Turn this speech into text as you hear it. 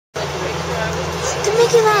To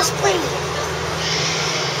make it last plane.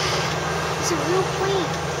 It's a real plane.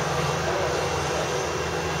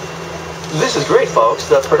 This is great, folks.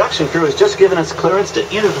 The production crew has just given us clearance to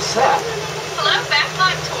enter the set. Hello,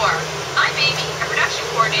 Backlot Tour. I'm Amy, a production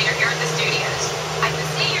coordinator here at the studios. I can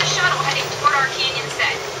see your shuttle heading toward our canyon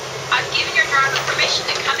set. I've given your driver permission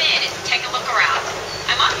to come in and take a look around.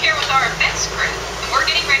 I'm up here with our effects crew, and we're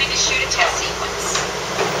getting ready to shoot a test sequence.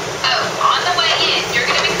 Oh, on the way in, you're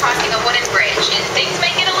going to be crossing a wooden bridge, and things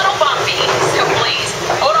may get a little bumpy, so please,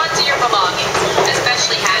 hold on to your belongings,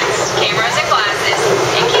 especially hats, cameras, and glasses,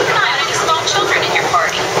 and keep an eye on any small children in your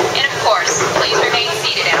party. And of course, please remain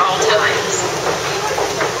seated at all times.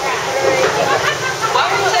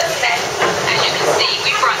 Welcome to the set. As you can see,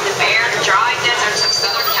 we brought the bare, dry deserts of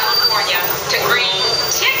Southern California to green,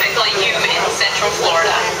 typically humid Central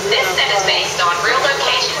Florida. This set is based on real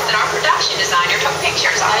locations that our production designer took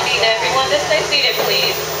pictures of. I need everyone to stay seated,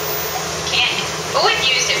 please. Canyon. But we've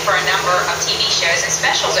used it for a number of TV shows and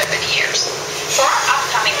specials over the years. For our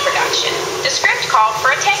upcoming production, the script called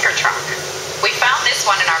for a tanker truck. We found this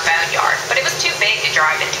one in our boneyard, but it was too big to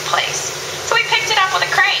drive into place. So we picked it up with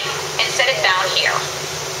a crane and set it down here.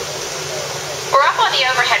 We're up on the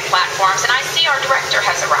overhead platforms, and I see our director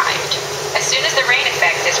has arrived. As soon as the rain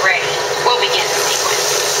effect is ready, we'll begin the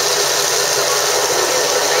sequence.